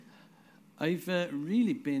I've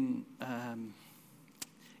really been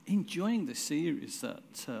enjoying the series that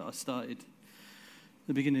I started at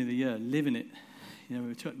the beginning of the year, Living It. You know, we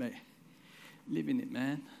were talking about living it,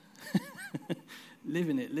 man.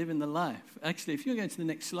 Living it, living the life. Actually, if you go to the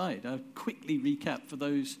next slide, I'll quickly recap for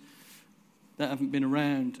those that haven't been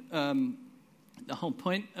around. The whole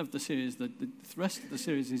point of the series, the thrust of the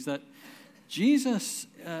series is that Jesus,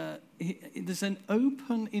 there's an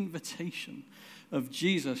open invitation of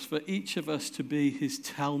Jesus for each of us to be his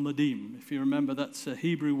talmidim. If you remember, that's a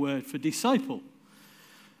Hebrew word for disciple.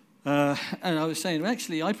 And I was saying, well,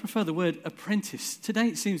 actually, I prefer the word apprentice. Today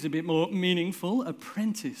it seems a bit more meaningful,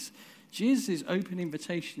 apprentice. Jesus' open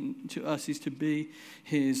invitation to us is to be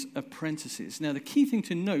his apprentices. Now, the key thing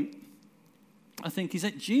to note, I think, is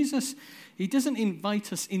that Jesus, he doesn't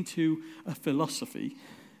invite us into a philosophy.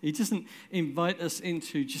 He doesn't invite us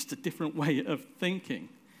into just a different way of thinking.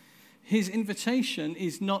 His invitation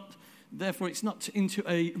is not, therefore, it's not into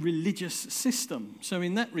a religious system. So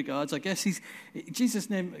in that regards, I guess Jesus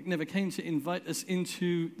never came to invite us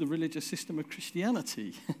into the religious system of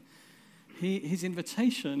Christianity. His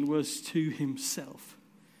invitation was to himself.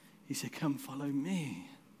 He said, come follow me.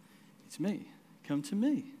 It's me. Come to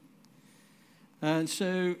me. And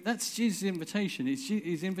so that's Jesus' invitation.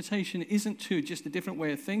 His invitation isn't to just a different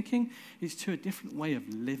way of thinking. It's to a different way of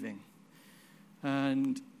living.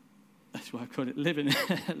 And that's why I call it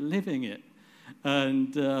living it.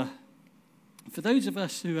 And for those of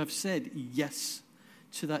us who have said yes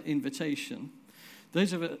to that invitation,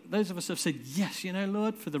 those of us who have said, yes, you know,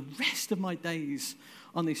 Lord, for the rest of my days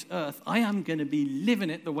on this earth, I am going to be living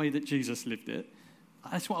it the way that Jesus lived it.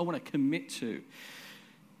 That's what I want to commit to.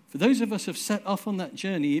 For those of us who have set off on that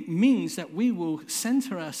journey, it means that we will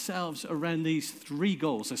center ourselves around these three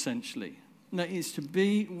goals, essentially. And that is to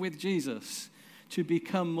be with Jesus, to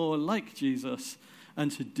become more like Jesus,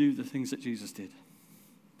 and to do the things that Jesus did.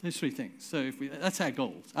 Those three things. So that's our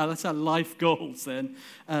goals. That's our life goals then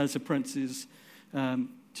as apprentices to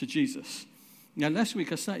Jesus. Now, last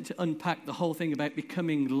week I started to unpack the whole thing about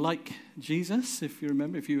becoming like Jesus, if you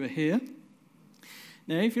remember, if you were here.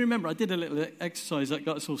 Now, if you remember, I did a little exercise that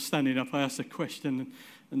got us all standing up. I asked a question,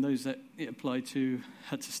 and those that it applied to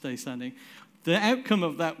had to stay standing. The outcome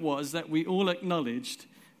of that was that we all acknowledged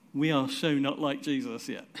we are so not like Jesus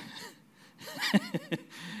yet.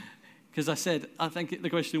 Because I said, I think the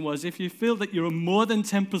question was, if you feel that you're more than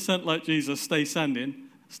 10% like Jesus, stay standing.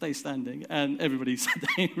 And everybody sat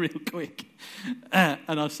down real quick. And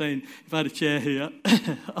I was saying, if I had a chair here,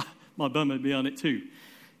 my bum would be on it too.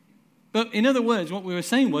 But in other words, what we were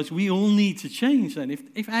saying was we all need to change then.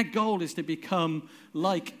 If our goal is to become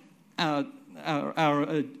like our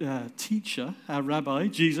teacher, our rabbi,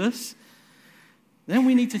 Jesus, then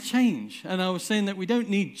we need to change. And I was saying that we don't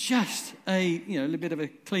need just a little bit of a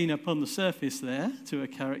clean-up on the surface there to a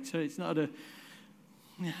character. It's not a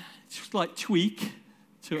slight tweak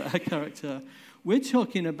to our character. We're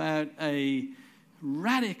talking about a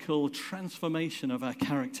radical transformation of our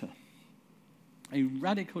character. A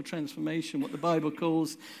radical transformation, what the Bible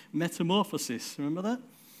calls metamorphosis. Remember that?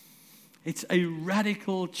 It's a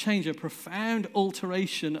radical change, a profound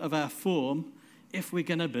alteration of our form if we're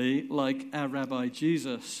going to be like our Rabbi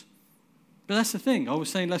Jesus. But that's the thing. I was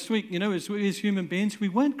saying last week, as human beings, we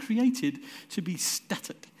weren't created to be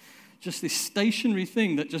static. Just this stationary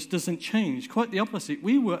thing that just doesn't change. Quite the opposite.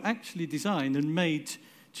 We were actually designed and made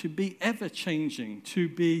to be ever-changing, to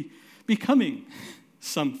be becoming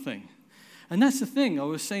something. And that's the thing. I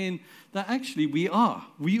was saying that actually we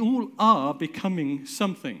all are becoming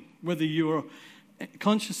something. Whether you're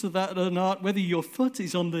conscious of that or not, whether your foot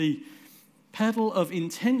is on the pedal of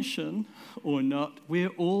intention or not, we're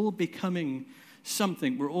all becoming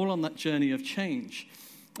something. We're all on that journey of change.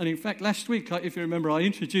 And in fact, last week, if you remember, I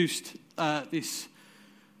introduced this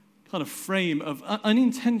kind of frame of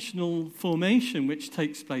unintentional formation which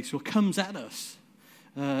takes place or comes at us,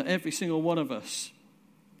 every single one of us.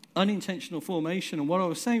 Unintentional formation. And what I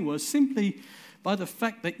was saying was simply by the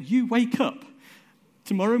fact that you wake up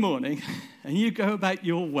tomorrow morning and you go about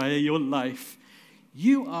your way, your life,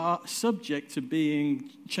 you are subject to being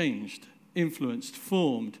changed, influenced,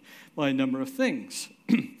 formed by a number of things.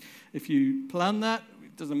 If you plan that,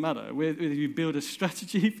 it doesn't matter. Whether you build a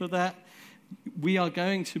strategy for that, we are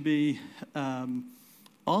going to be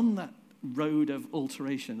on that road of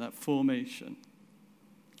alteration, that formation.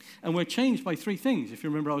 And we're changed by three things. If you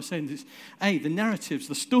remember, I was saying this. A, the narratives,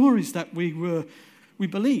 the stories that we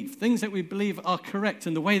believe, things that we believe are correct,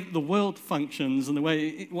 and the way that the world functions and the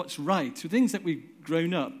way what's right, so things that we've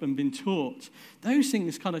grown up and been taught, those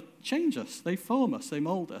things kind of change us. They form us. They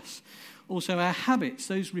mold us. Also our habits,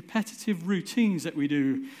 those repetitive routines that we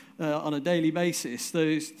do on a daily basis,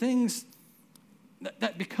 those things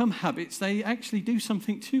that become habits, they actually do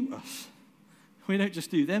something to us. We don't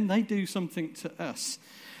just do them, they do something to us.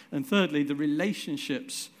 And thirdly, the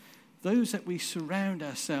relationships, those that we surround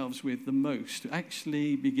ourselves with the most,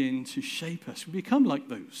 actually begin to shape us. We become like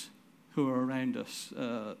those who are around us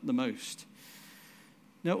the most.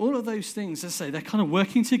 Now, all of those things, as I say, they're kind of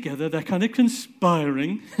working together, they're kind of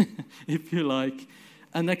conspiring, if you like,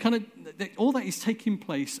 and all that is taking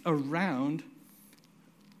place around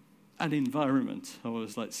an environment, I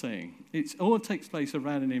always like saying. It all takes place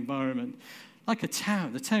around an environment, like a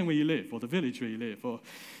town, the town where you live, or the village where you live, or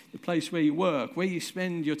the place where you work, where you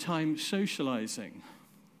spend your time socializing.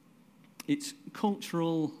 It's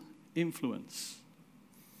cultural influence.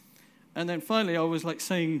 And then finally, I was like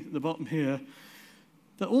saying at the bottom here,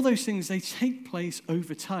 that all those things, they take place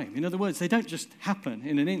over time. In other words, they don't just happen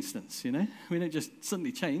in an instance, you know? We don't just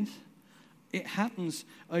suddenly change. It happens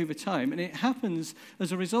over time, and it happens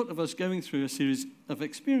as a result of us going through a series of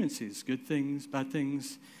experiences, good things, bad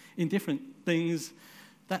things, indifferent things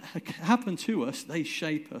that happen to us. They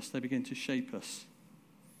shape us. They begin to shape us.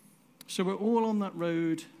 So we're all on that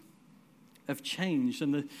road of change,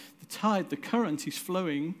 and the tide, the current is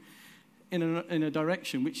flowing in a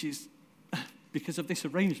direction which is because of this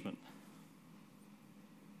arrangement.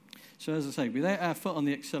 So as I say, without our foot on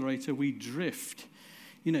the accelerator, we drift.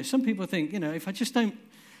 You know, some people think, you know, if I just don't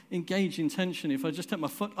engage in tension, if I just take my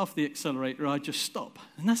foot off the accelerator, I just stop.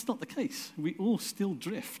 And that's not the case. We all still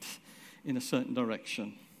drift in a certain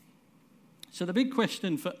direction. So the big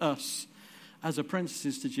question for us as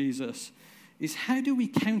apprentices to Jesus is, how do we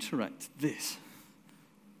counteract this?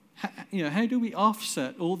 How do we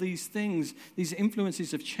offset all these things, these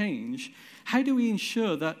influences of change? How do we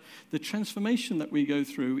ensure that the transformation that we go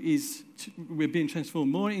through we're being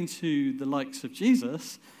transformed more into the likes of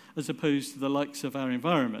Jesus as opposed to the likes of our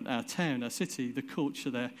environment, our town, our city, the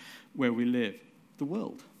culture there where we live, the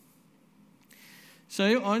world?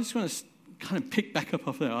 So I just want to kind of pick back up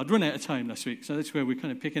off there. I'd run out of time last week, so that's where we're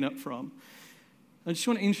kind of picking up from. I just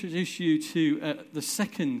want to introduce you to the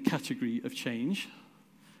second category of change.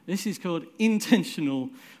 This is called intentional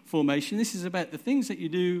formation. This is about the things that you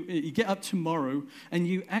do. You get up tomorrow and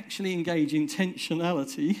you actually engage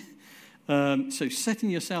intentionality. So setting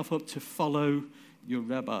yourself up to follow your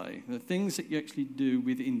rabbi. The things that you actually do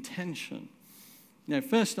with intention. Now,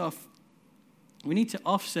 first off, we need to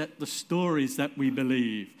offset the stories that we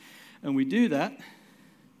believe. And we do that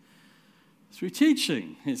through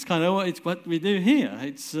teaching. It's kind of what we do here.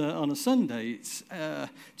 It's on a Sunday. It's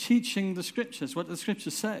teaching the Scriptures. What do the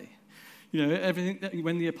Scriptures say? You know, everything.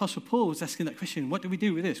 When the Apostle Paul was asking that question, what do we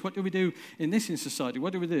do with this? What do we do in this in society?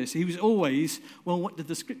 What do we do with this? He was always, well, what did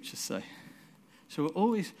the Scriptures say? So we're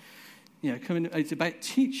always, it's about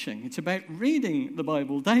teaching. It's about reading the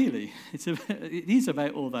Bible daily. It is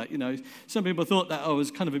about all that. You know, some people thought that I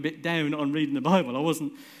was kind of a bit down on reading the Bible. I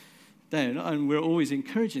wasn't down, and we're always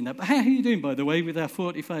encouraging that. But how are you doing, by the way, with our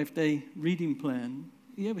 45-day reading plan?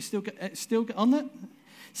 Yeah, we're still on that?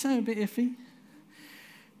 Sound a bit iffy?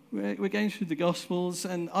 We're going through the Gospels,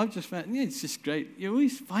 and I've just found, it's just great. You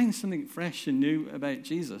always find something fresh and new about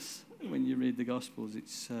Jesus when you read the Gospels.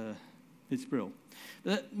 It's brilliant.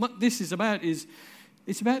 But what this is about is,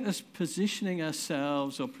 it's about us positioning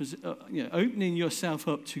ourselves or opening yourself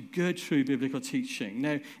up to good, true biblical teaching.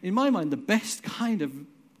 Now, in my mind, the best kind of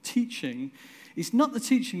teaching is not the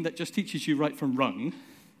teaching that just teaches you right from wrong,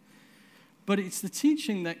 but it's the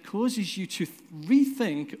teaching that causes you to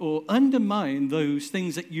rethink or undermine those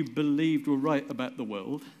things that you believed were right about the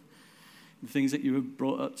world, the things that you were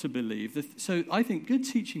brought up to believe. So I think good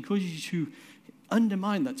teaching causes you to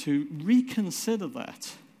undermine that, to reconsider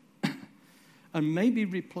that, and maybe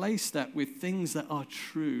replace that with things that are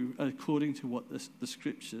true according to what the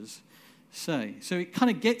Scriptures say. So it kind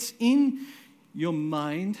of gets in your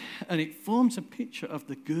mind, and it forms a picture of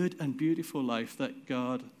the good and beautiful life that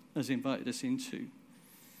God has invited us into.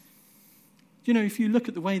 You know, if you look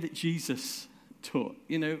at the way that Jesus taught,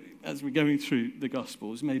 as we're going through the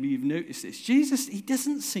Gospels, maybe you've noticed this. Jesus, he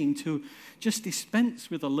doesn't seem to just dispense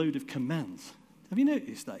with a load of commands. Have you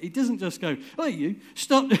noticed that? He doesn't just go, oh, you,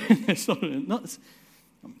 stop doing this.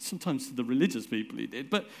 Sometimes to the religious people he did,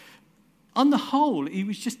 but on the whole, he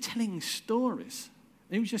was just telling stories.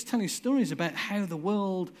 He was just telling stories about how the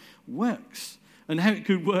world works and how it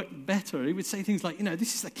could work better. He would say things like,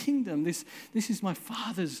 this is the kingdom. This is my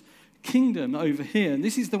Father's kingdom over here. And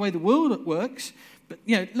this is the way the world works. But,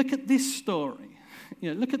 look at this story.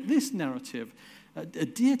 Look at this narrative.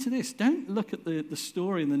 Adhere to this. Don't look at the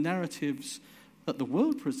story and the narratives that the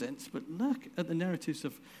world presents, but look at the narratives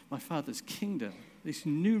of my Father's kingdom, this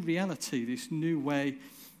new reality, this new way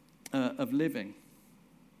of living.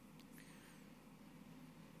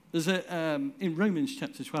 There's in Romans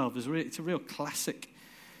chapter 12, it's a real classic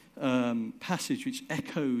passage which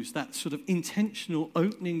echoes that sort of intentional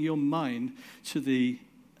opening your mind to the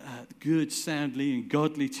good, soundly, and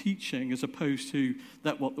godly teaching as opposed to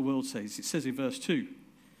that what the world says. It says in verse 2,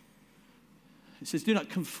 it says, do not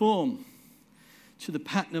conform to the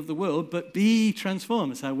pattern of the world, but be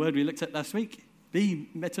transformed. That's our word we looked at last week. Be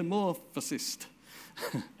metamorphosized.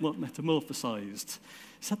 Not metamorphosized.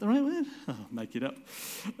 Is that the right word? Oh, make it up.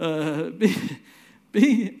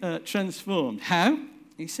 Be transformed. How?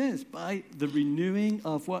 He says, by the renewing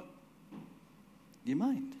of what? Your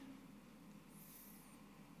mind.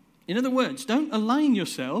 In other words, don't align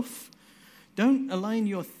yourself, don't align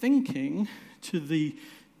your thinking to the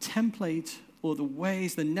template or the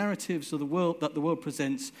ways, the narratives of the world that the world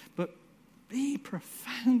presents, but be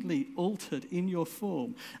profoundly altered in your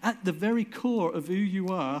form, at the very core of who you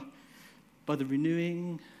are, by the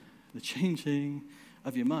renewing, the changing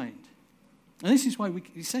of your mind. And this is why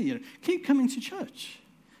we say, keep coming to church.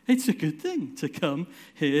 It's a good thing to come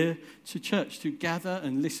here to church, to gather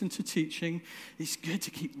and listen to teaching. It's good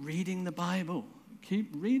to keep reading the Bible. Keep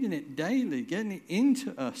reading it daily, getting it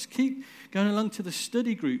into us. Keep going along to the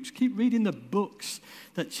study groups. Keep reading the books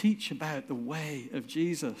that teach about the way of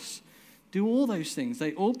Jesus. Do all those things.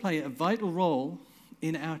 They all play a vital role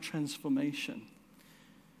in our transformation.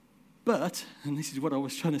 But, and this is what I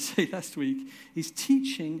was trying to say last week, is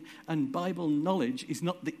teaching and Bible knowledge is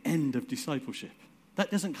not the end of discipleship. That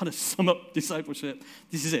doesn't kind of sum up discipleship.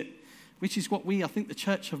 This is it. Which is what I think the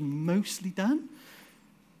church have mostly done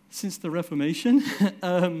since the Reformation.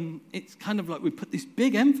 It's kind of like we put this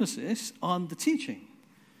big emphasis on the teaching.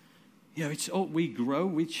 It's we grow,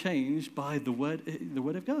 we change by the word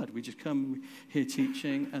of God. We just come, we hear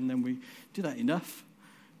teaching, and then we do that enough.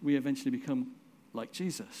 We eventually become like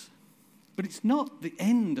Jesus. But it's not the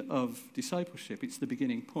end of discipleship. It's the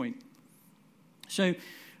beginning point. So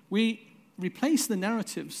we replace the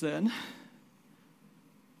narratives then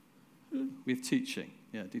with teaching.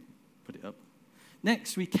 Yeah, I did put it up.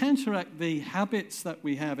 Next, we counteract the habits that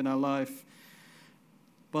we have in our life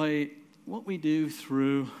by what we do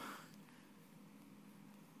through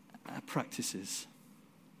our practices.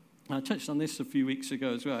 I touched on this a few weeks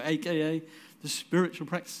ago as well, aka the spiritual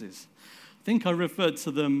practices. I think I referred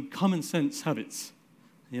to them common sense habits.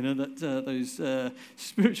 Those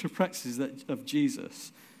spiritual practices of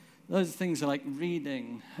Jesus. Those things are like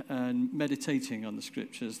reading and meditating on the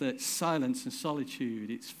scriptures. That's silence and solitude.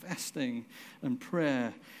 It's fasting and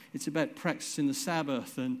prayer. It's about practicing the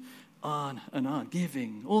Sabbath and on,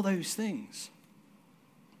 giving, all those things.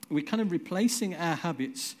 We're kind of replacing our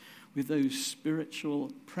habits with those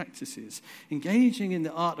spiritual practices. Engaging in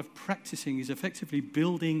the art of practicing is effectively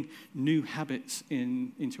building new habits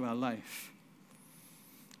into our life.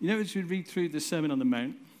 As we read through the Sermon on the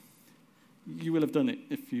Mount, you will have done it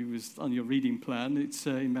if you was on your reading plan. It's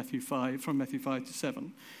in Matthew 5, from Matthew 5 to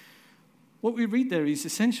 7. What we read there is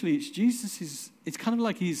essentially it's kind of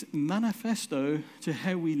like his manifesto to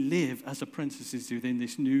how we live as apprentices within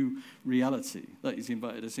this new reality that he's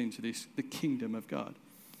invited us into, the kingdom of God.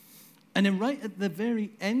 And then right at the very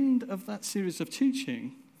end of that series of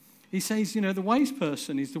teaching, he says, the wise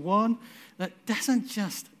person is the one that doesn't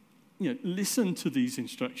just listen to these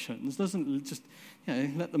instructions, doesn't just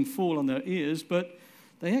let them fall on their ears, but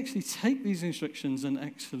they actually take these instructions and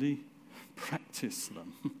actually practice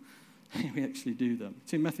them. We actually do them.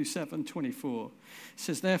 It's in Matthew 7:24. It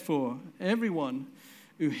says, therefore, everyone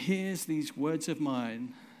who hears these words of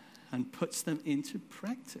mine and puts them into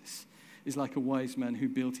practice is like a wise man who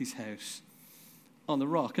built his house on the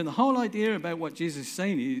rock. And the whole idea about what Jesus is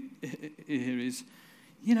saying here is,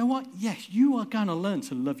 you know what? Yes, you are going to learn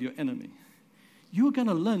to love your enemy. You are going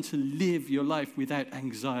to learn to live your life without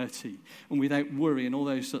anxiety and without worry and all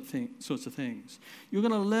those sorts of things. You're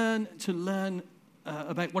going to learn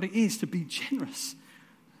about what it is to be generous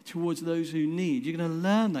towards those who need. You're going to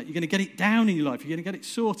learn that. You're going to get it down in your life. You're going to get it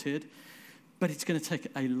sorted, but it's going to take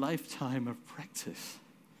a lifetime of practice.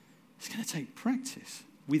 It's going to take practice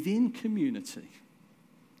within community.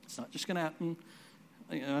 It's not just going to happen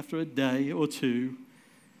after a day or two.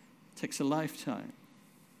 It takes a lifetime.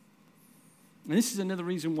 And this is another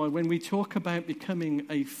reason why when we talk about becoming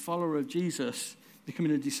a follower of Jesus,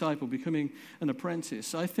 becoming a disciple, becoming an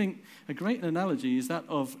apprentice, I think a great analogy is that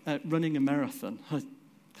of running a marathon. I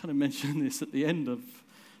kind of mentioned this at the end of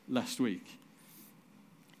last week.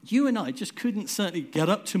 You and I just couldn't certainly get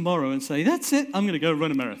up tomorrow and say, that's it, I'm going to go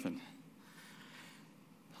run a marathon.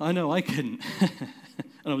 I know I couldn't.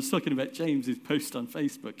 And I was talking about James's post on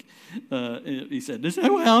Facebook. He said, there's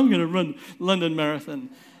no way I'm going to run London Marathon.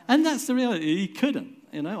 And that's the reality. He couldn't.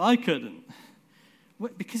 I couldn't.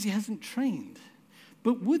 Because he hasn't trained.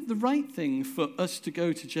 But would the right thing for us to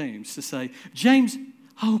go to James to say, James,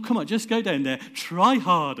 oh, come on, just go down there. Try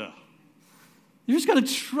harder. You just got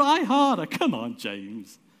to try harder. Come on,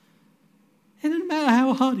 James. It doesn't matter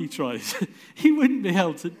how hard he tries. He wouldn't be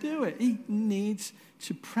able to do it. He needs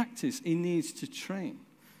to practice. He needs to train.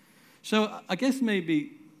 So I guess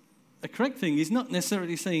maybe a correct thing is not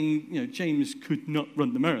necessarily saying, James could not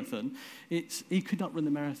run the marathon. It's he could not run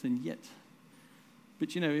the marathon yet.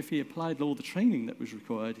 But, if he applied all the training that was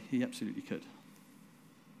required, he absolutely could.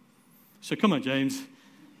 So come on, James.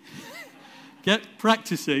 Get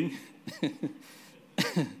practicing.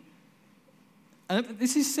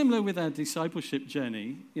 This is similar with our discipleship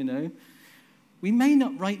journey, We may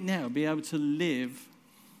not right now be able to live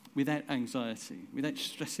without anxiety, without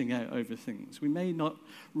stressing out over things. We may not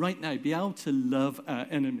right now be able to love our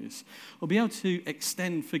enemies or be able to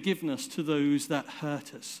extend forgiveness to those that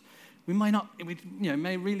hurt us. We may not,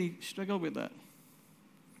 may really struggle with that.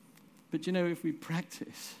 But, if we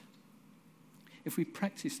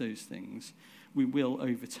practice those things, we will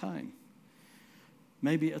over time.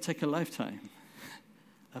 Maybe it'll take a lifetime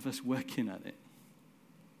of us working at it.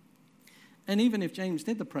 And even if James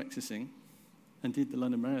did the practicing and did the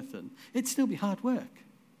London Marathon, it'd still be hard work.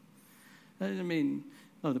 The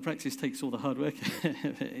practice takes all the hard work.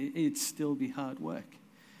 It'd still be hard work.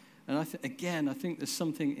 And I think there's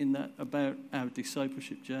something in that about our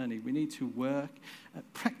discipleship journey. We need to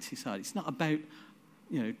practice hard. It's not about,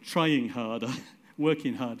 trying harder,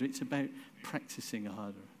 working harder. It's about practicing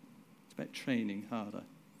harder. It's about training harder.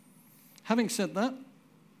 Having said that,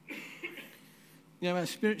 our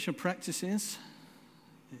spiritual practices,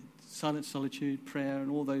 silent solitude, prayer,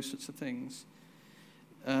 and all those sorts of things,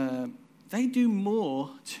 they do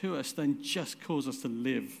more to us than just cause us to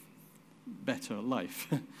live better life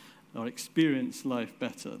or experience life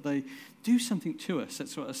better. They do something to us.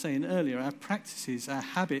 That's what I was saying earlier. Our practices, our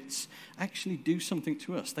habits actually do something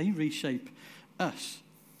to us. They reshape us.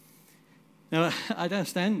 Now, I'd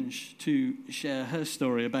asked Ange to share her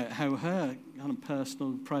story about how her kind of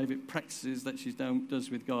personal, private practices that she does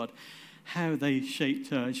with God, how they shaped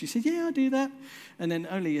her. And she said, yeah, I do that. And then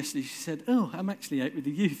only yesterday she said, oh, I'm actually out with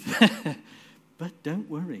the youth. But don't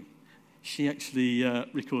worry. She actually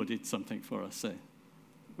recorded something for us. So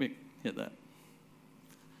we hit that.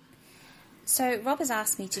 So Rob has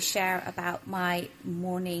asked me to share about my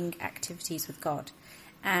morning activities with God.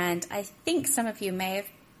 And I think some of you may have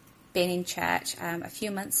been in church a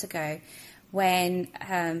few months ago when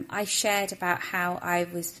I shared about how I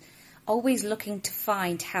was always looking to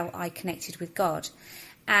find how I connected with God.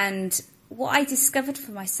 And what I discovered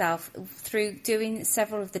for myself through doing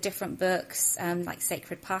several of the different books, like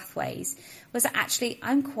Sacred Pathways, was that actually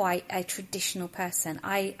I'm quite a traditional person.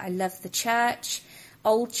 I love the church,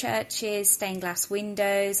 old churches, stained glass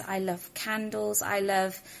windows. I love candles. I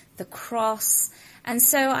love the cross. And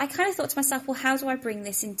so I kind of thought to myself, well, how do I bring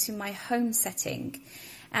this into my home setting?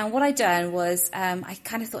 And what I done was I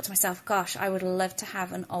kind of thought to myself, gosh, I would love to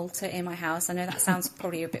have an altar in my house. I know that sounds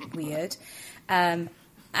probably a bit weird.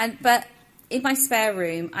 But in my spare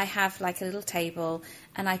room, I have like a little table,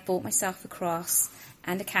 and I bought myself a cross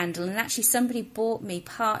and a candle. And actually somebody bought me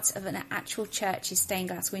part of an actual church's stained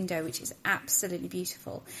glass window, which is absolutely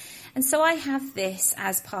beautiful. And so I have this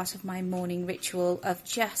as part of my morning ritual of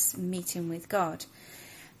just meeting with God.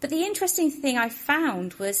 But the interesting thing I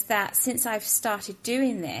found was that since I've started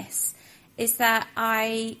doing this, is that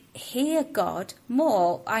I hear God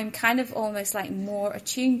more. I'm kind of almost like more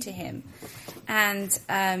attuned to him. And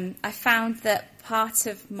I found that part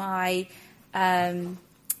of my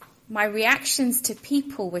reactions to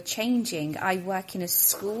people were changing. I work in a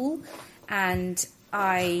school, and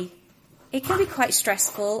it can be quite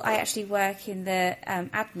stressful. I actually work in the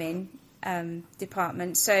admin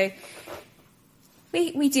department, so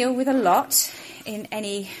we deal with a lot in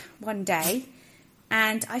any one day.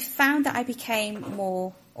 And I found that I became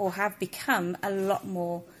more, or have become a lot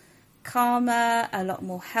more calmer, a lot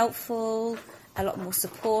more helpful, a lot more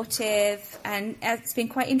supportive. And it's been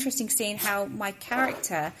quite interesting seeing how my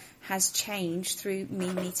character has changed through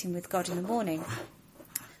me meeting with God in the morning.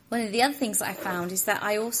 One of the other things that I found is that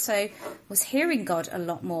I also was hearing God a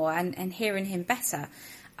lot more and hearing him better.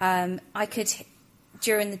 I could,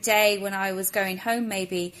 during the day when I was going home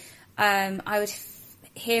maybe, I would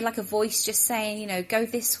hear like a voice just saying, go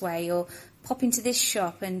this way or pop into this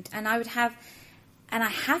shop. And I would have And I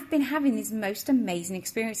have been having these most amazing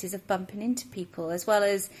experiences of bumping into people, as well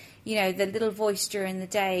as, you know, the little voice during the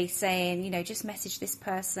day saying, you know, just message this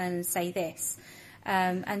person and say this.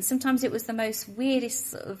 And sometimes it was the most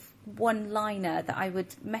weirdest sort of one-liner that I would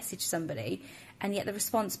message somebody, and yet the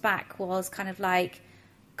response back was kind of like,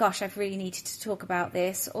 gosh, I've really needed to talk about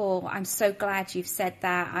this, or I'm so glad you've said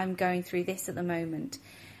that, I'm going through this at the moment.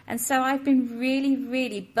 And so I've been really,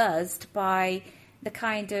 really buzzed by the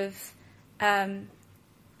kind of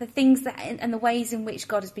the things that and the ways in which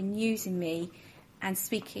God has been using me and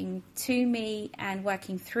speaking to me and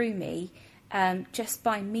working through me, just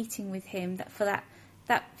by meeting with him, that for that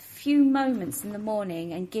few moments in the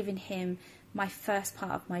morning and giving him my first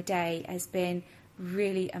part of my day has been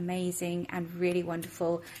really amazing and really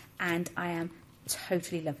wonderful, and I am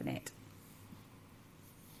totally loving it.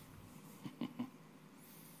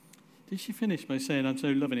 Did she finish by saying, I'm so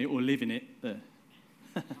loving it, or living it there?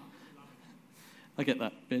 I get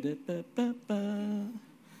that.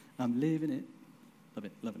 I'm living it. Love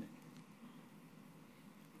it, loving it.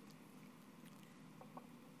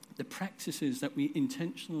 The practices that we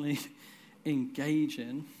intentionally engage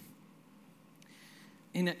in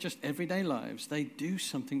just everyday lives, they do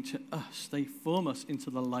something to us. They form us into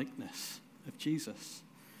the likeness of Jesus.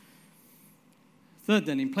 Third,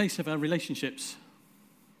 then, in place of our relationships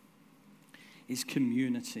is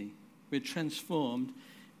community. We're transformed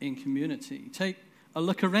in community. Take a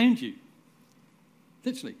look around you.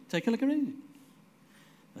 Literally, take a look around you.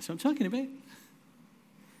 That's what I'm talking about.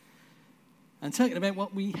 I'm talking about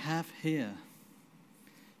what we have here.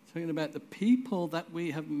 Talking about the people that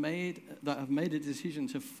we have made, that have made a decision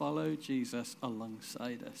to follow Jesus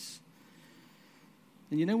alongside us.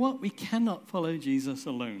 And you know what? We cannot follow Jesus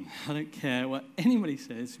alone. I don't care what anybody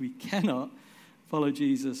says. We cannot follow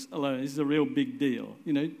Jesus alone. This is a real big deal.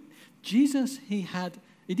 You know, Jesus, he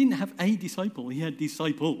didn't have a disciple. He had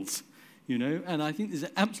disciples, you know. And I think there's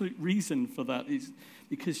an absolute reason for that. Is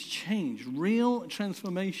because change, real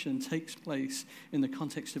transformation takes place in the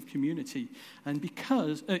context of community. And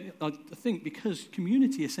because, I think because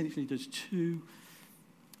community essentially does two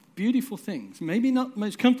beautiful things. Maybe not the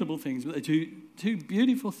most comfortable things, but they do two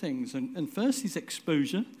beautiful things. And first is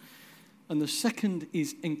exposure, and the second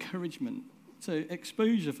is encouragement. So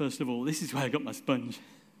exposure, first of all. This is where I got my sponge.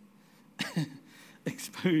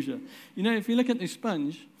 Exposure. You know, if you look at this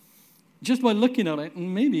sponge, just by looking at it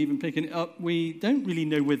and maybe even picking it up, we don't really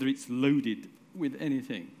know whether it's loaded with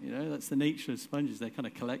anything. You know, that's the nature of sponges. They kind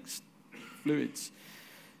of collect fluids.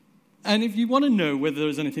 And if you want to know whether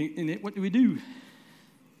there's anything in it, what do we do?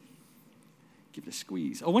 Give it a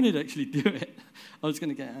squeeze. I wanted to actually do it. I was going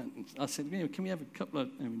to get out. I said, can we have a couple of...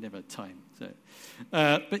 And we never had time. So,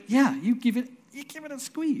 but yeah, you give it a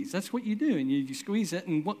squeeze. That's what you do. And you squeeze it,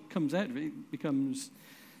 and what comes out of it becomes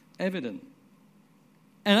evident.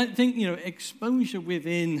 And I think, you know, exposure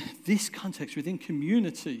within this context, within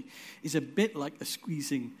community, is a bit like a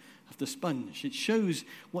squeezing of the sponge. It shows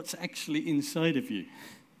what's actually inside of you.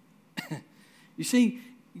 You see,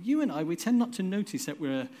 you and I, we tend not to notice that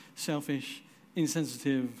we're a selfish,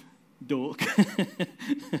 insensitive dork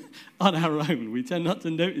on our own. We tend not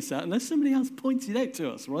to notice that unless somebody else points it out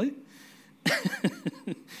to us, right?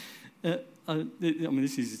 I mean,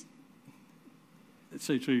 this is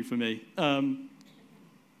so true for me.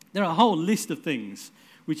 There are a whole list of things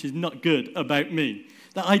which is not good about me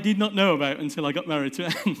that I did not know about until I got married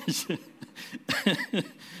to Ange.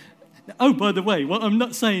 Oh, by the way, what I'm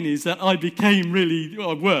not saying is that I became really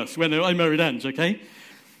worse when I married Ange, okay?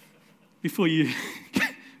 Before she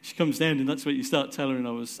comes down and that's what you start telling her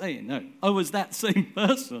I was saying. No, I was that same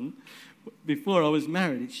person before I was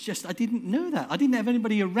married. It's just I didn't know that. I didn't have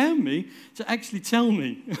anybody around me to actually tell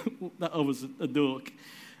me that I was a dork.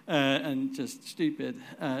 And just stupid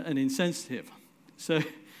and insensitive. So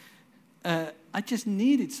I just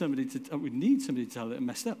needed somebody I would need somebody to tell that I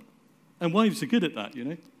messed up. And wives are good at that, you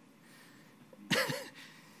know.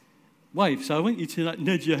 Wives, I want you to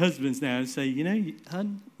nudge your husbands now and say, you know,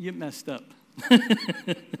 hon, you messed up.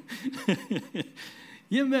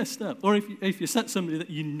 You messed up. Or if you set somebody that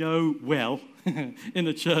you know well in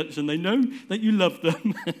the church and they know that you love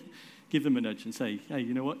them, give them a nudge and say, hey,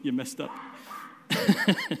 you know what, you messed up.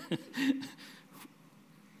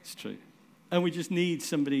 It's true. And we just need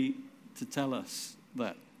somebody to tell us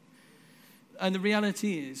that. And the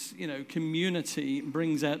reality is, you know, community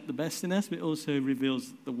brings out the best in us, but it also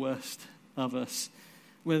reveals the worst of us.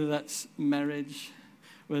 Whether that's marriage,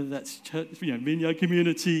 whether that's church, you know, vineyard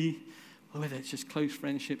community, or whether it's just close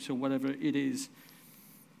friendships or whatever it is.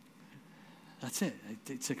 That's it.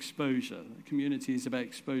 It's exposure. Community is about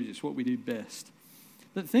exposure. It's what we do best.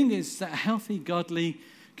 The thing is that a healthy, godly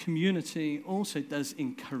community also does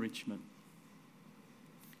encouragement.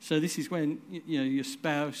 So this is when your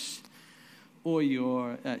spouse or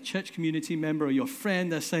your church community member or your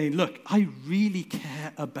friend are saying, look, I really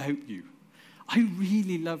care about you. I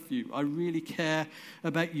really love you. I really care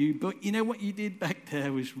about you. But you know what you did back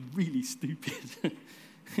there was really stupid.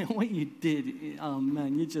 What you did, oh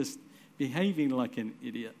man, you're just behaving like an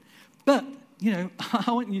idiot. But, I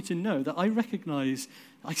want you to know that I recognize,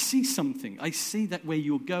 I see something. I see that where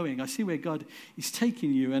you're going. I see where God is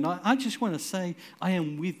taking you. And I just want to say, I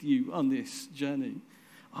am with you on this journey.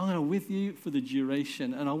 I'm with you for the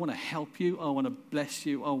duration, and I want to help you. I want to bless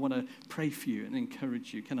you. I want to pray for you and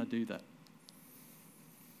encourage you. Can I do that?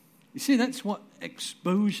 You see, that's what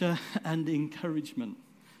exposure and encouragement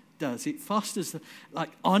does. It fosters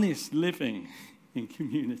honest living in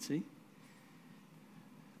community.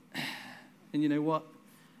 And you know what?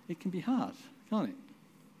 It can be hard, can't it?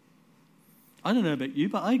 I don't know about you,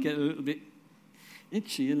 but I get a little bit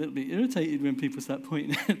itchy, a little bit irritated when people start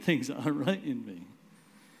pointing out things that aren't right in me.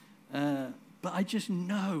 But I just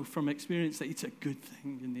know from experience that it's a good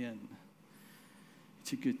thing in the end.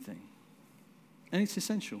 It's a good thing. And it's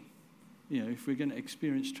essential. If we're going to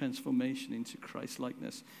experience transformation into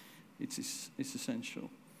Christ-likeness, it's essential.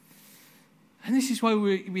 And this is why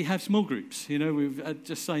we have small groups. We've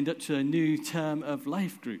just signed up to a new term of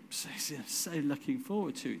life groups. I'm so looking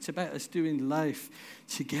forward to it. It's about us doing life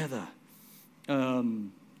together.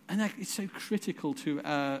 And it's so critical to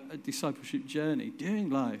our discipleship journey,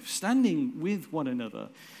 doing life, standing with one another,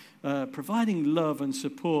 providing love and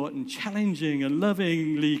support and challenging and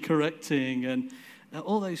lovingly correcting and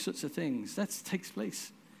all those sorts of things. That takes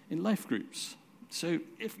place in life groups. So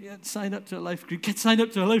if you had signed up to a life group, get signed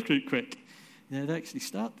up to a life group quick. They actually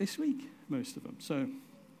start this week, most of them. So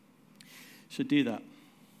should do that.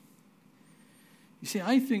 You see,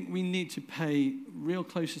 I think we need to pay real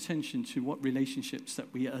close attention to what relationships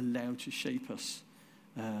that we allow to shape us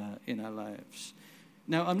in our lives.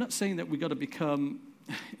 Now, I'm not saying that we've got to become,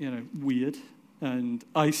 weird and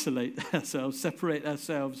isolate ourselves, separate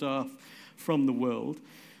ourselves off from the world.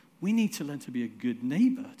 We need to learn to be a good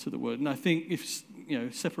neighbor to the world. And I think if,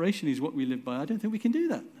 separation is what we live by, I don't think we can do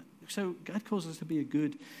that. So God calls us to be a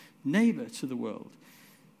good neighbor to the world.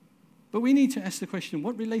 But we need to ask the question,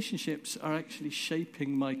 what relationships are actually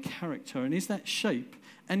shaping my character? And is that shape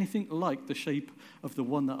anything like the shape of the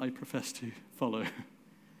one that I profess to follow?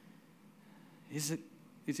 Is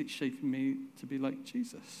it shaping me to be like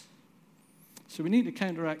Jesus? So we need to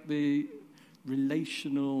counteract the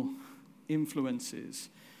relational influences,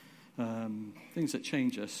 things that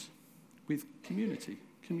change us, with community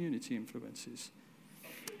influences.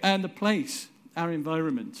 And the place, our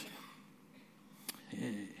environment,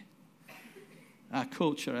 our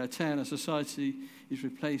culture, our town, our society is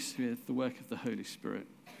replaced with the work of the Holy Spirit.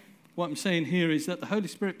 What I'm saying here is that the Holy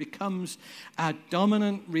Spirit becomes our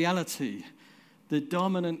dominant reality, the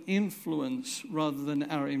dominant influence rather than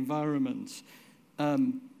our environment.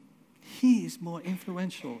 He is more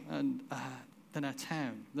influential than our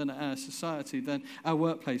town, than our society, than our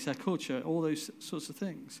workplace, our culture, all those sorts of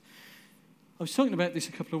things. I was talking about this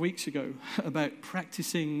a couple of weeks ago, about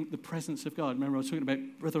practicing the presence of God. Remember, I was talking about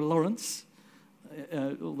Brother Lawrence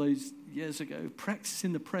all those years ago,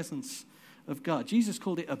 practicing the presence of God. Jesus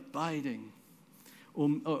called it abiding,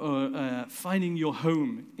 or finding your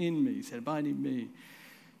home in me. He said, abide in me.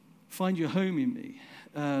 Find your home in me.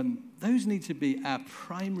 Those need to be our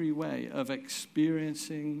primary way of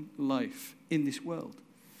experiencing life in this world.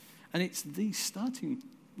 And it's the starting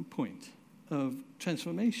point of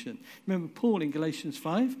transformation. Remember Paul in Galatians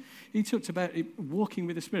 5? He talked about walking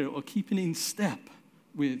with the Spirit or keeping in step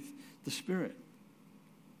with the Spirit.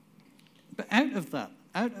 But out of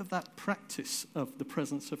that practice of the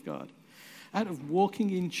presence of God, out of walking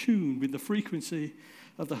in tune with the frequency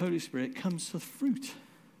of the Holy Spirit, comes the fruit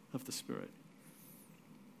of the Spirit.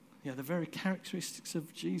 The very characteristics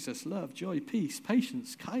of Jesus: love, joy, peace,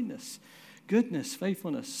 patience, kindness, goodness,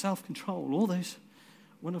 faithfulness, self-control, all those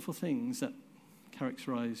wonderful things that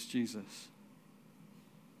characterize Jesus.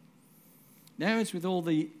 Now, as with all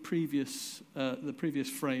the previous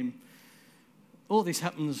frame, all this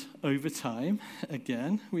happens over time.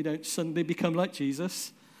 Again, we don't suddenly become like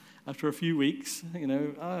Jesus after a few weeks.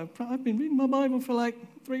 I've been reading my Bible for like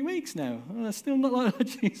 3 weeks now. I'm still not like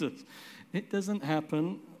Jesus. It doesn't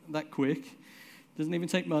happen that quick. It doesn't even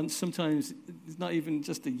take months. Sometimes it's not even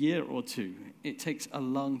just a year or two. It takes a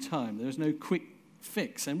long time. There's no quick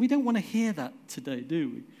fix. And we don't want to hear that today, do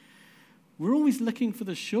we? We're always looking for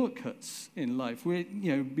the shortcuts in life. We're,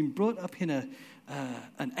 been brought up in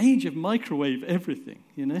an age of microwave everything,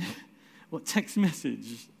 what text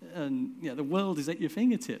message, and the world is at your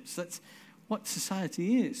fingertips. That's what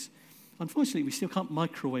society is. Unfortunately, we still can't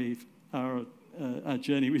microwave our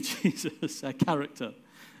journey with Jesus, our character.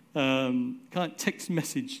 Can't text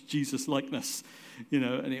message Jesus likeness,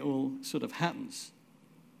 and it all sort of happens.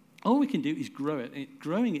 All we can do is grow it.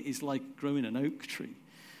 Growing it is like growing an oak tree.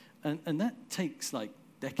 And that takes like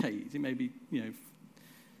decades. It may be,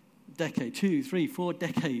 decade, 2, 3, 4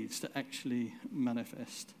 decades to actually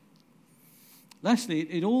manifest. Lastly,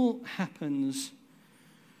 it all happens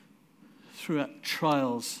throughout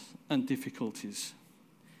trials and difficulties.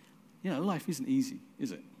 Life isn't easy,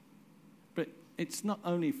 is it? But it's not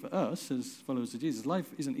only for us as followers of Jesus. Life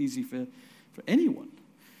isn't easy for anyone.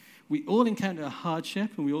 We all encounter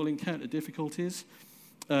hardship and we all encounter difficulties,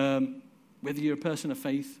 whether you're a person of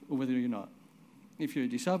faith or whether you're not. If you're a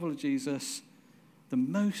disciple of Jesus, the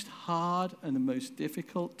most hard and the most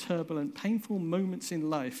difficult, turbulent, painful moments in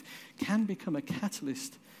life can become a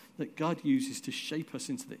catalyst that God uses to shape us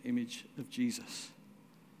into the image of Jesus.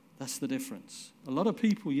 That's the difference. A lot of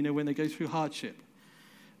people, when they go through hardship,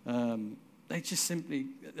 they just simply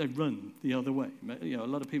run the other way. A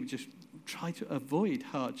lot of people just try to avoid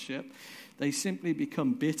hardship. They simply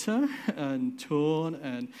become bitter and torn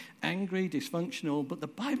and angry, dysfunctional. But the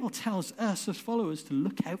Bible tells us as followers to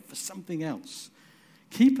look out for something else.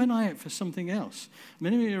 Keep an eye out for something else.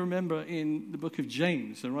 Many of you remember in the book of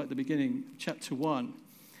James, right at the beginning, chapter 1,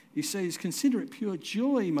 he says, "Consider it pure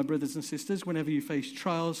joy, my brothers and sisters, whenever you face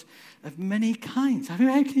trials of many kinds." I mean,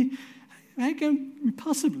 how can we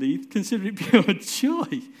possibly consider it pure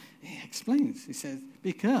joy? He explains. He says,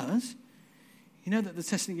 because you know that the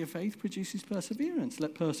testing of your faith produces perseverance.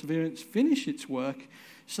 Let perseverance finish its work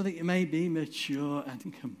so that you may be mature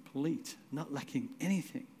and complete, not lacking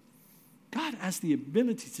anything. God has the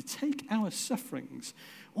ability to take our sufferings,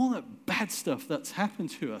 all that bad stuff that's happened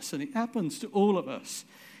to us, and it happens to all of us.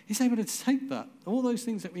 He's able to take that, all those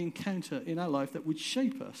things that we encounter in our life that would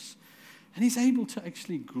shape us, and he's able to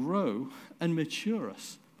actually grow and mature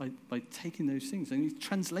us by taking those things, and he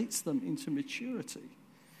translates them into maturity.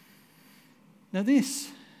 Now this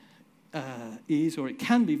is, or it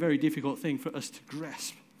can be, a very difficult thing for us to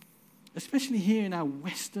grasp, especially here in our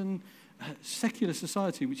Western secular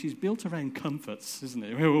society, which is built around comforts, isn't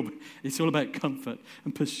it? It's all about comfort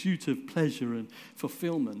and pursuit of pleasure and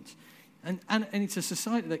fulfillment. And it's a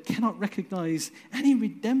society that cannot recognize any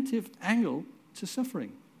redemptive angle to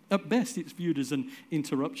suffering. At best, it's viewed as an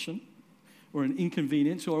interruption or an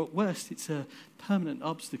inconvenience, or at worst, it's a permanent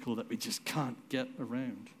obstacle that we just can't get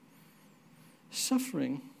around.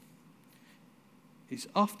 Suffering is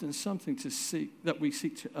often something that we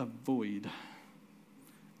seek to avoid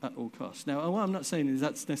at all costs. Now, what I'm not saying is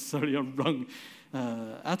that's necessarily a wrong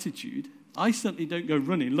attitude. I certainly don't go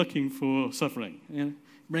running looking for suffering.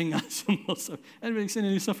 Bring out some more suffering. Everybody's seeing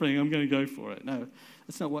any suffering, I'm going to go for it. No,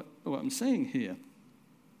 that's not what I'm saying here.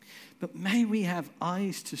 But may we have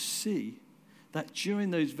eyes to see that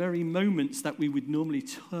during those very moments that we would normally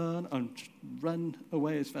turn and run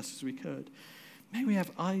away as fast as we could, may we have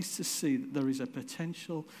eyes to see that there is a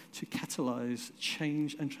potential to catalyze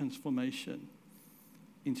change and transformation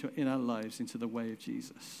in our lives into the way of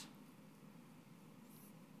Jesus.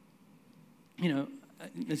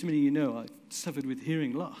 As many of you know, I suffered with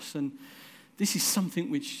hearing loss, and this is something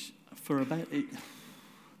which for about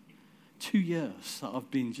 2 years that I've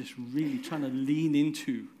been just really trying to lean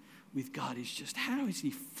into with God. Is just, how is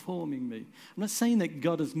he forming me? I'm not saying that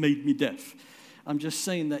God has made me deaf. I'm just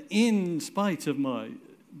saying that in spite of my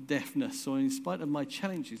deafness, or in spite of my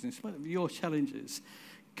challenges, in spite of your challenges,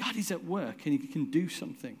 God is at work and he can do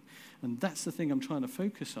something. And that's the thing I'm trying to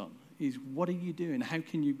focus on, is what are you doing? How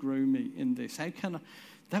can you grow me in this? How can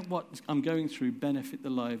what I'm going through benefit the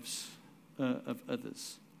lives of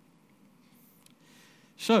others?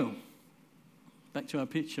 So, back to our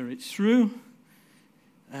picture. It's through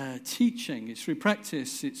teaching, it's through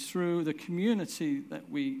practice, it's through the community that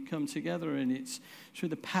we come together in, it's through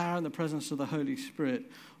the power and the presence of the Holy Spirit.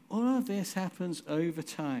 All of this happens over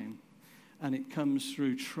time, and it comes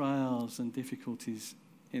through trials and difficulties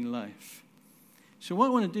in life. So what I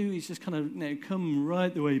want to do is just kind of now come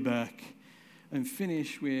right the way back and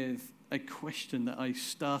finish with a question that I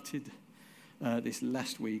started this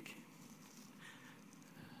last week.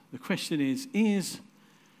 The question is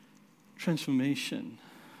transformation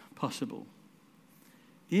possible?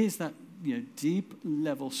 Is that deep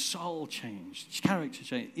level soul change, character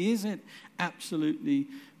change, is it absolutely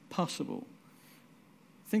possible?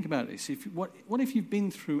 Think about this. What if you've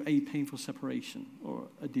been through a painful separation or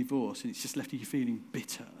a divorce and it's just left you feeling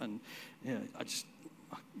bitter and I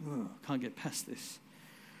can't get past this?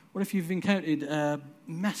 What if you've encountered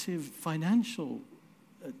massive financial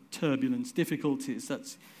turbulence, difficulties,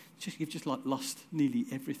 you've just like lost nearly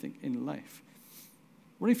everything in life?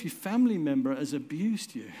 What if your family member has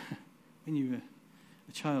abused you when you were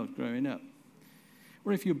a child growing up?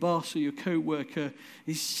 What if your boss or your co-worker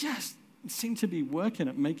is just seem to be working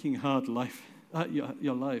at making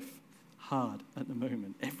your life hard at the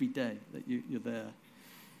moment, every day that you're there?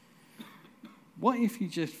 What if you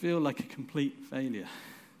just feel like a complete failure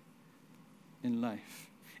in life?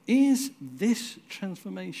 Is this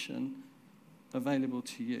transformation available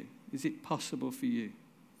to you? Is it possible for you?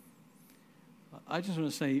 I just want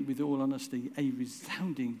to say with all honesty, a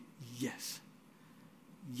resounding yes.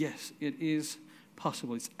 Yes, it is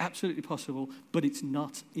possible. It's absolutely possible, but it's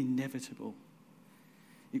not inevitable.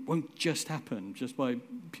 It won't just happen just by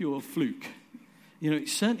pure fluke. It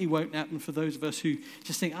certainly won't happen for those of us who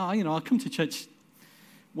just think, I'll come to church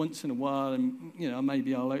once in a while and,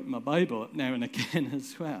 maybe I'll open my Bible up now and again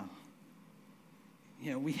as well.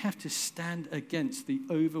 We have to stand against the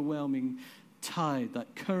overwhelming tide,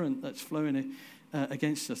 that current that's flowing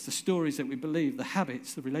against us, the stories that we believe, the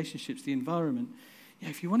habits, the relationships, the environment.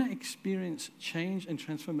 If you want to experience change and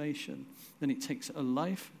transformation, then it takes a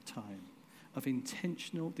lifetime of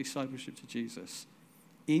intentional discipleship to Jesus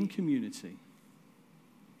in community,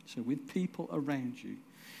 so with people around you.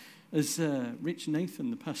 As Rich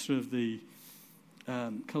Nathan, the pastor of the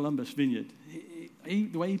Columbus Vineyard,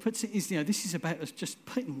 the way he puts it is, this is about us just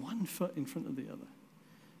putting one foot in front of the other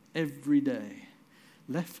every day.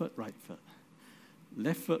 Left foot, right foot.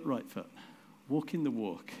 Left foot, right foot. Walking the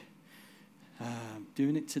walk.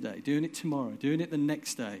 Doing it today, doing it tomorrow, doing it the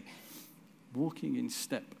next day. Walking in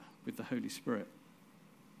step with the Holy Spirit.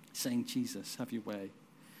 Saying, Jesus, have your way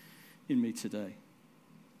in me today.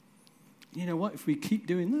 You know what? If we keep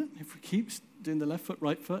doing that, if we keep doing the left foot,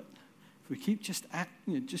 right foot, if we keep just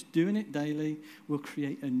doing it daily, we'll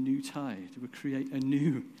create a new tide. We'll create a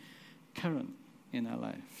new current in our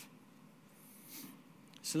life.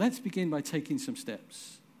 So let's begin by taking some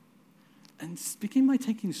steps. And begin by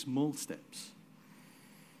taking small steps.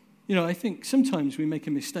 I think sometimes we make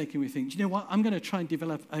a mistake and we think, I'm going to try and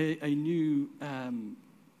develop a new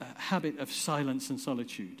habit of silence and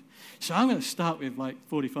solitude. So I'm going to start with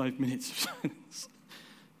 45 minutes of silence.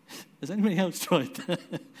 Has anybody else tried that?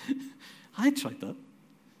 I tried that.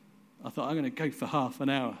 I thought I'm going to go for half an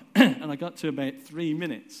hour. And I got to about 3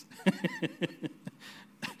 minutes.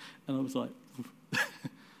 And I was like,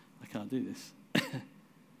 I can't do this.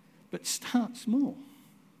 But start small.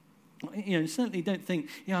 Certainly don't think,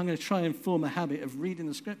 I'm going to try and form a habit of reading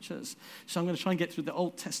the scriptures. So I'm going to try and get through the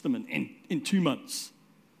Old Testament in 2 months.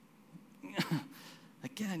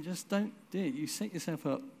 Again, just don't do it. You set yourself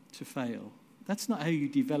up to fail. That's not how you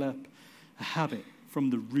develop a habit from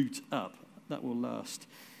the root up that will last.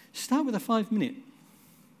 Start with a 5-minute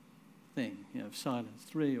thing, of silence,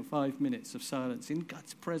 3 or 5 minutes of silence in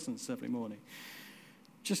God's presence every morning.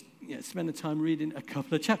 Just spend the time reading a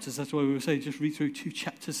couple of chapters. That's why we would say just read through 2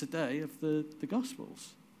 chapters a day of the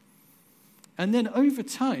Gospels. And then over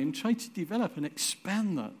time, try to develop and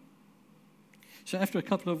expand that. So after a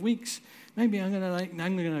couple of weeks, maybe I'm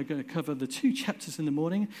going to cover the 2 chapters in the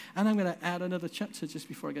morning, and I'm going to add another chapter just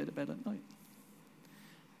before I go to bed at night.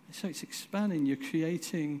 So it's expanding. You're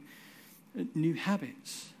creating new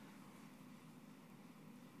habits.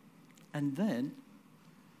 And then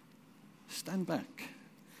stand back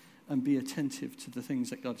and be attentive to the things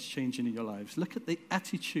that God's changing in your lives. Look at the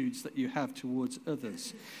attitudes that you have towards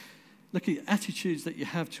others. Look at the attitudes that you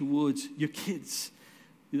have towards your kids,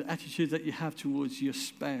 the attitude that you have towards your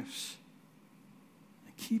spouse.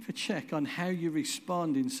 Keep a check on how you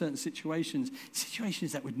respond in certain situations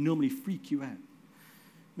that would normally freak you out,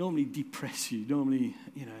 normally depress you, normally,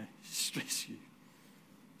 stress you.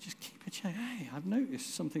 Just keep a check. Hey, I've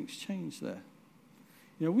noticed something's changed there.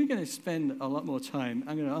 We're going to spend a lot more time.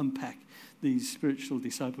 I'm going to unpack these spiritual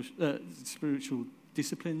disciples, spiritual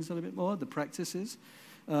disciplines a little bit more, the practices,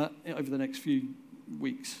 over the next few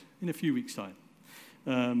weeks, in a few weeks' time.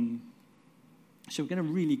 So we're going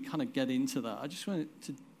to really kind of get into that. I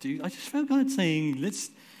just felt God saying,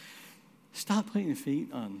 let's start putting the feet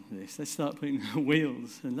on this. Let's start putting the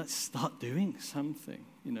wheels, and let's start doing something.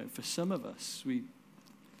 For some of us, we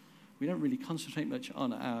don't really concentrate much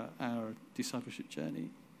on our discipleship journey.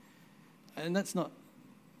 And that's not...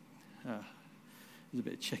 there's a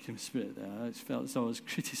bit of chicken spirit there. I just felt as though I was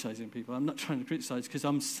criticizing people. I'm not trying to criticize because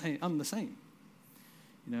I'm the same.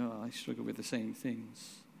 I struggle with the same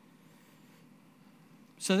things.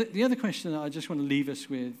 So the other question that I just want to leave us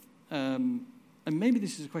with, and maybe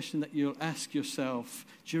this is a question that you'll ask yourself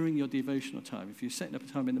during your devotional time. If you're setting up a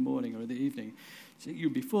time in the morning or in the evening, so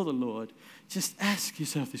you're before the Lord, just ask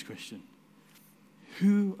yourself this question.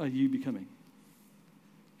 Who are you becoming?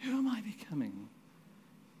 Who am I becoming?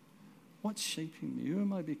 What's shaping me? Who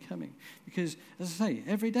am I becoming? Because, as I say,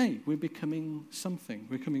 every day we're becoming something.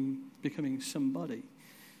 We're becoming somebody.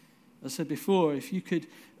 As I said before, if you could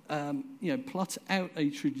plot out a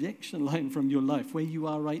trajectory line from your life, where you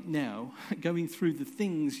are right now, going through the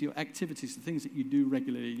things, your activities, the things that you do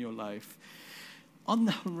regularly in your life, on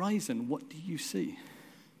the horizon, what do you see?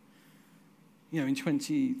 In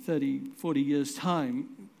 20, 30, 40 years'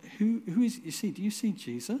 time, who is you see? Do you see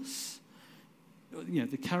Jesus?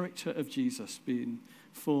 The character of Jesus being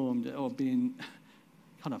formed or being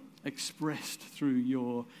kind of expressed through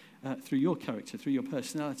your character, through your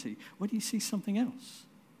personality? Or do you see something else?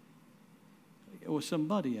 Or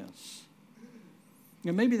somebody else?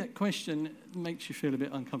 Maybe that question makes you feel a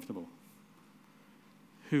bit uncomfortable.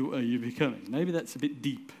 Who are you becoming? Maybe that's a bit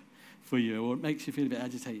deep for you, or it makes you feel a bit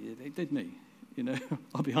agitated. It did me,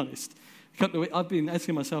 I'll be honest. I've been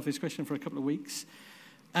asking myself this question for a couple of weeks,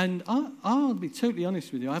 and I'll be totally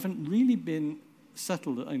honest with you. I haven't really been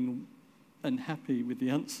settled and happy with the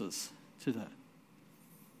answers to that.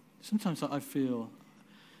 Sometimes I feel,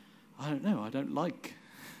 I don't know, I don't like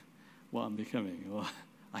what I'm becoming, or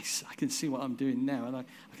I can see what I'm doing now, and I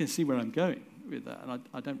can see where I'm going with that, and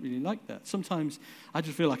I don't really like that. Sometimes I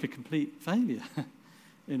just feel like a complete failure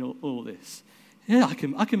in all this. Yeah,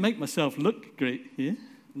 I can make myself look great here,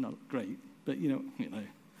 not great, but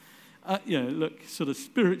look sort of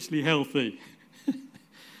spiritually healthy.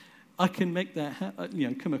 I can make that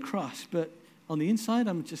come across, but on the inside,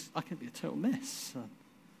 I can be a total mess.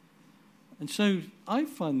 And so I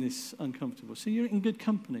find this uncomfortable. So you're in good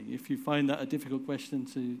company if you find that a difficult question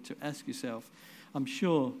to ask yourself. I'm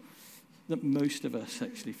sure that most of us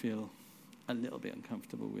actually feel a little bit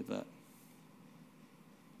uncomfortable with that.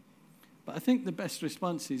 But I think the best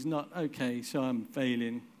response is not, okay, so I'm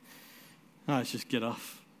failing. Let's just get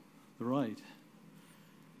off the ride.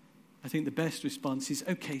 I think the best response is,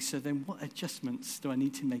 okay, so then what adjustments do I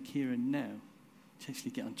need to make here and now to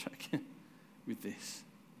actually get on track with this,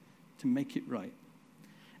 to make it right?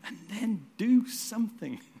 And then do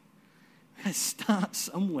something. We've got to start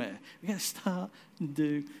somewhere. We've got to start and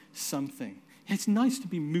do something. It's nice to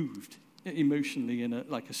be moved emotionally in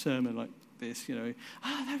a sermon like this,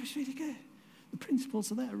 that was really good. The principles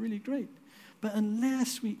of that are really great. But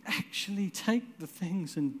unless we actually take the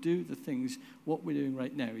things and do the things, what we're doing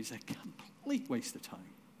right now is a complete waste of time.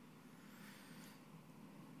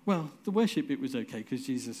 Well, the worship bit was okay because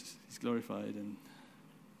Jesus is glorified,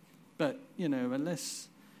 but unless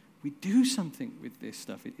we do something with this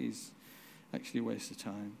stuff, it is actually a waste of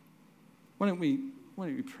time. Why don't we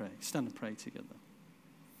pray? Stand and pray together.